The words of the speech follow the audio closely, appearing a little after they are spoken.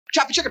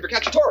chopped chicken for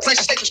cacciatore, slice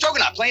of steak for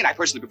stroganoff. Plain, I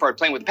personally prefer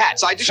plain with pat.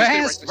 Side dishes.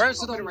 Fast,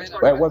 versatile.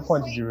 At what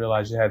point did you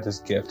realize you had this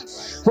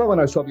gift? Well, when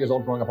I was 12 years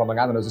old, growing up on Long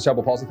Island, there was a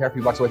cerebral palsy fair a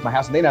few blocks away from my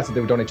house, and they announced that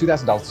they would donate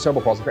 $2,000 to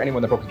cerebral palsy for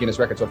anyone that broke a Guinness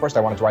record. So at first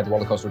I wanted to ride the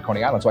roller coaster at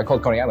Coney Island, so I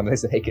called Coney Island, and they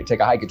said, hey kid, take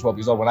a hike at 12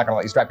 years old. We're not going to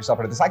let you strap yourself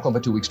into the cyclone for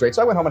 2 weeks straight.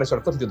 So I went home and I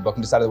started flipping through the book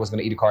and decided I was going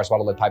to eat a car,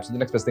 swallow lead pipes. So the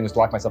next best thing was to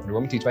lock myself in a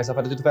room and teach myself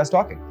how to do the fast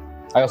talking.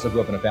 I also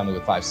grew up in a family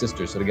with 5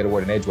 sisters, so to get a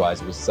word in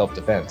edgewise, it was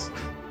self-defense.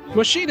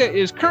 Moschitta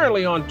is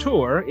currently on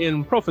tour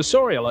in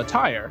professorial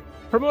attire,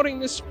 promoting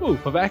this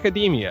spoof of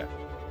academia.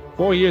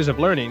 4 years of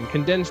learning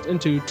condensed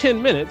into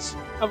 10 minutes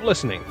of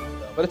listening.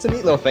 But it's a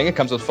neat little thing. It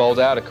comes with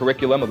fold-out, a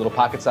curriculum, a little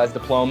pocket-sized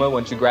diploma.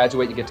 Once you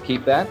graduate, you get to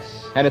keep that.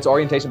 And it's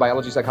orientation,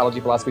 biology, psychology,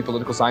 philosophy,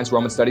 political science,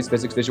 Roman studies,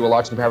 physics, visual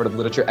arts, comparative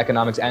literature,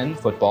 economics, and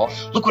football.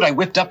 Look what I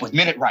whipped up with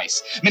minute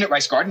rice. Minute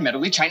rice garden,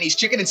 medley, Chinese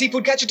chicken, and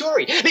seafood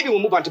cacciatore. Maybe we'll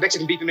move on to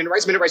Mexican beef and minute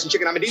rice and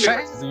chicken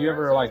amadillo. Do you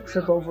ever like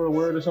trip over a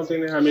word or something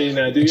there? I mean,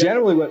 do you?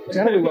 Generally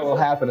what will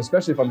happen,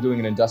 especially if I'm doing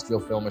an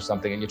industrial film or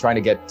something and you're trying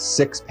to get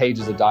 6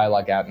 pages of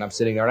dialogue out and I'm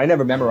sitting there and I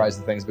never memorize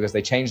the things because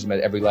they change them at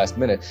every last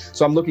minute.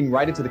 So I'm looking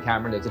right into the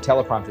camera and there's a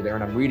teleprompter there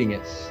and I'm reading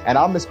it and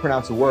I'll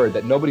mispronounce a word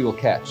that nobody will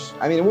catch.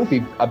 I mean, it won't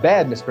be a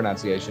bad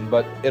mispronunciation,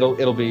 but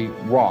it'll be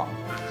wrong.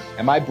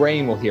 And my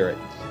brain will hear it.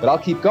 But I'll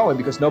keep going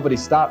because nobody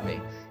stopped me.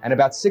 And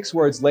about 6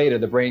 words later,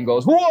 the brain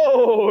goes,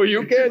 whoa,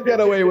 you can't get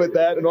away with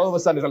that. And all of a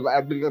sudden, and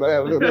I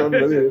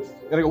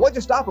go, what'd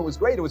you stop? It was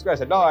great. It was great. I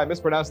said, no, I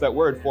mispronounced that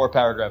word 4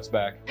 paragraphs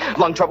back.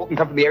 Lung trouble can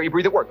come from the air you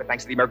breathe at work, but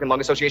thanks to the American Lung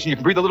Association, you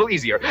can breathe a little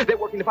easier. They're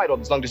working to fight all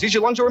this lung disease.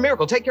 Your lungs are a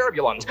miracle. Take care of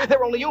your lungs.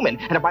 They're only human.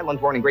 And if my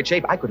lungs weren't in great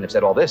shape, I couldn't have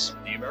said all this.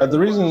 The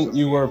reason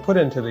you were put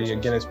into the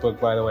Guinness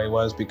book, by the way,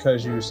 was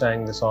because you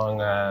sang the song,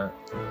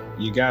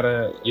 You Got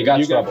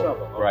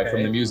Trouble. Right, Okay.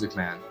 from The Music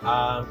Man.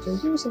 Can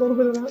you give us a little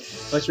bit of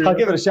that? I'll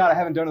give it a shot. I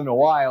haven't done it in a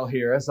while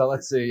here, so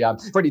let's see.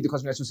 Freddie, the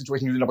question is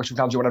situation you do not work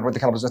challenge you whatever the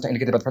caliber is to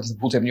indicate about the presence of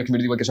the pool table in your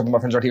community. What gets up my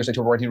friends right here, stay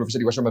to right here, River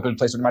City, West Room, a good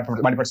place, mind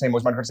for same,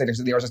 was mind for state,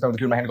 the hours I spent with the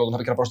crew, my hand gold,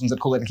 and kind of persons that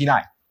cool it and key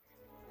 9.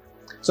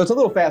 So it's a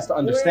little fast to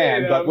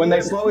understand, but when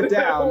they slow it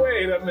down.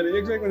 Wait a minute, you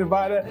expect me to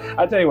buy that?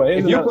 I'll tell you what.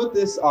 If you put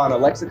this on a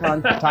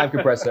lexicon time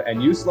compressor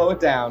and you slow it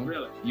down,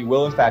 you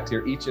will in fact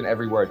hear each and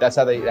every word. That's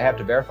how they have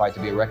to verify it to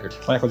be a record.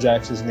 Michael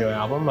Jackson's new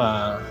album,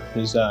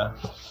 his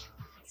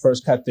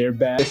first cut there,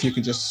 Bad. If you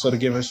could just sort of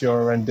give us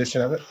your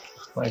rendition of it.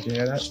 Like to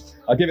hear that?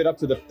 I'll give it up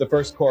to the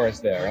first chorus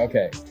there.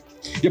 Okay.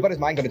 Your buddy's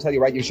mind gonna tell you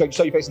right. You show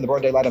your face in the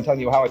broad daylight. I'm telling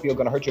you how I feel.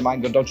 Gonna hurt your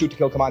mind. Don't shoot to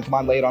kill. Come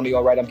on, lay it on me.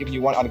 All right. I'm giving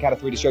you one on the count of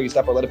 3 to show you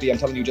stuff or let it be. I'm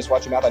telling you, just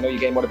watch your mouth. I know you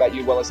game. What about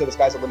you? Well, I say the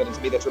sky's the limit, and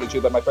to me that's really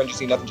true. But my friend, you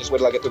see nothing. Just wait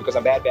till I get through because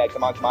I'm bad.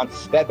 Come on.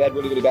 Bad,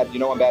 really bad. You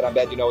know I'm bad.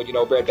 You know.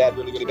 Bad,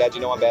 really bad.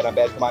 You know I'm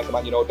bad. Come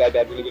on. You know bad,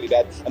 really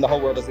bad. And the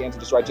whole world is the answer.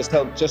 Just right. Just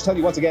tell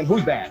you once again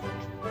who's bad.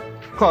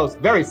 Close.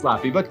 Very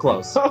sloppy, but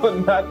close.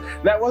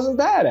 That wasn't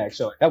bad,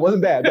 actually. That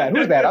wasn't bad.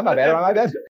 Who's bad? I'm not bad. Am I bad?